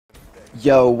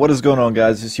Yo, what is going on,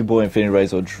 guys? It's your boy Infinity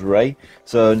Razor Dre.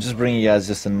 So I'm just bringing you guys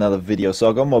just another video. So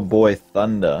I got my boy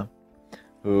Thunder,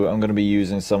 who I'm going to be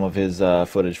using some of his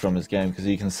footage from his game because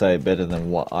he can say it better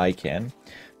than what I can.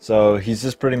 So he's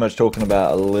just pretty much talking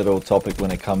about a little topic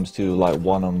when it comes to like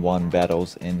one-on-one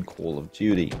battles in Call of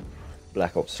Duty,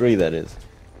 Black Ops 3 that is.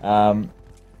 And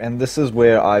this is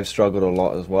where I've struggled a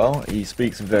lot as well. He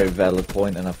speaks a very valid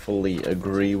point and I fully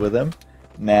agree with him.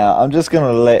 Now, I'm just going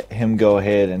to let him go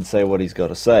ahead and say what he's got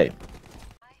to say.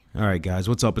 Alright guys,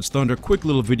 what's up? It's Thunder. Quick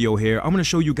little video here. I'm going to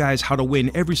show you guys how to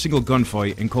win every single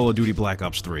gunfight in Call of Duty Black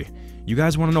Ops 3. You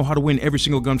guys want to know how to win every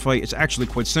single gunfight? It's actually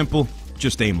quite simple.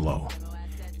 Just aim low.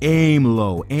 Aim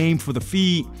low. Aim for the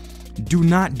feet. Do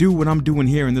not do what I'm doing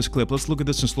here in this clip. Let's look at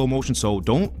this in slow motion. So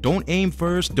don't aim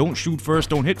first, don't shoot first,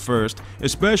 don't hit first,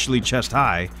 especially chest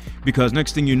high, because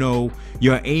next thing you know,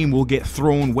 your aim will get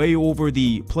thrown way over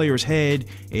the player's head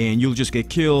and you'll just get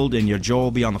killed and your jaw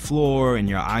will be on the floor and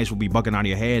your eyes will be bugging out of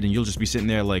your head and you'll just be sitting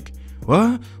there like,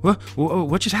 what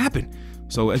just happened?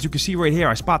 So as you can see right here,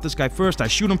 I spot this guy first, I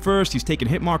shoot him first, he's taking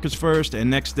hit markers first, and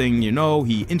next thing you know,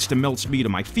 he insta melts me to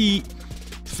my feet,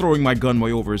 throwing my gun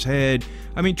way over his head.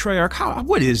 I mean, Treyarch,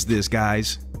 what is this,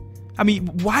 guys? I mean,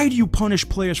 why do you punish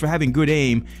players for having good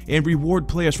aim and reward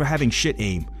players for having shit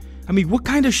aim? I mean, what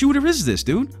kind of shooter is this,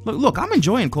 dude? Look, I'm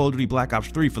enjoying Call of Duty Black Ops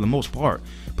 3 for the most part,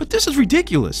 but this is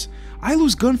ridiculous. I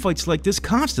lose gunfights like this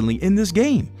constantly in this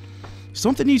game.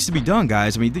 Something needs to be done,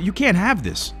 guys. I mean, you can't have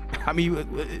this. I mean,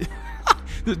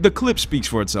 the clip speaks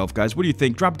for itself, guys. What do you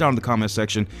think? Drop down in the comment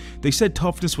section. They said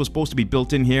toughness was supposed to be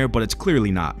built in here, but it's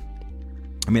clearly not.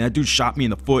 I mean, that dude shot me in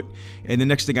the foot, and the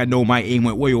next thing I know, my aim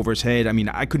went way over his head. I mean,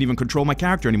 I couldn't even control my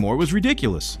character anymore. It was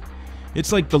ridiculous.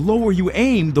 It's like the lower you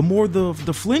aim, the more the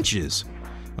flinch is.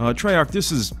 Treyarch,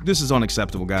 this is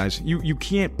unacceptable, guys. You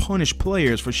can't punish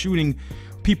players for shooting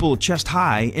people chest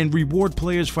high and reward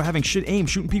players for having shit aim,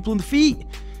 shooting people in the feet.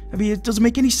 I mean, it doesn't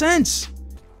make any sense.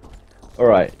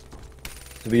 Alright,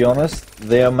 to be honest,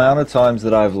 the amount of times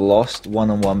that I've lost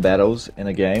one-on-one battles in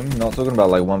a game, not talking about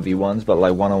like 1v1s, but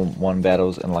like one-on-one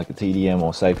battles in like a TDM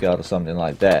or Safeguard or something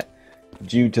like that,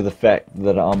 due to the fact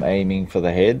that I'm aiming for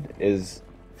the head, is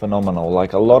phenomenal.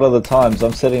 Like a lot of the times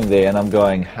I'm sitting there and I'm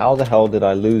going, how the hell did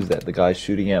I lose that? The guy's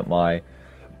shooting at my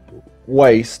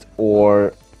waist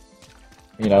or,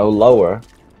 you know, lower,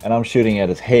 and I'm shooting at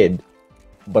his head,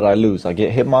 but I lose. I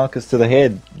get hit markers to the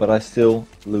head, but I still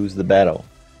lose the battle.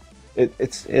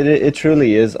 It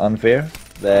truly is unfair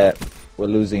that we're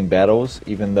losing battles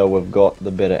even though we've got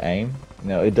the better aim. You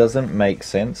know, it doesn't make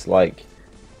sense. Like,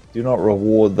 do not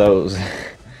reward those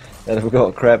that have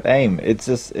got crap aim.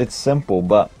 It's simple,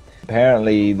 but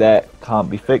apparently that can't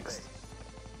be fixed.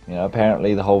 You know,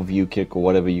 apparently the whole view kick or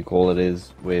whatever you call it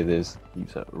is, where there's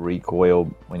recoil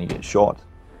when you get shot.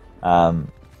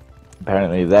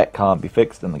 Apparently that can't be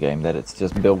fixed in the game. That it's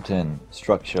just built in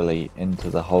structurally into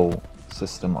the whole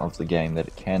system of the game, that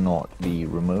it cannot be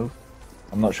removed.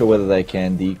 I'm not sure whether they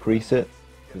can decrease it,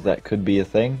 because that could be a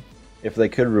thing. If they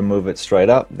could remove it straight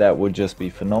up, that would just be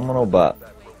phenomenal. But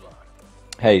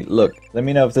hey, look, let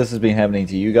me know if this has been happening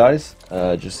to you guys.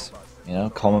 Just, you know,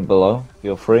 comment below,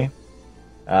 feel free.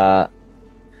 Let's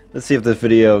see if this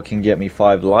video can get me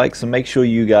 5 likes, and make sure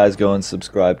you guys go and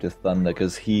subscribe to Thunder,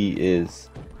 because he is,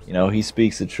 you know, he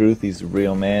speaks the truth. He's a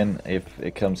real man if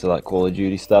it comes to like Call of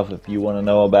Duty stuff. If you want to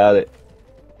know about it,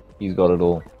 he's got it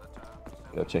all.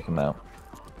 Go check him out.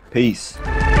 Peace.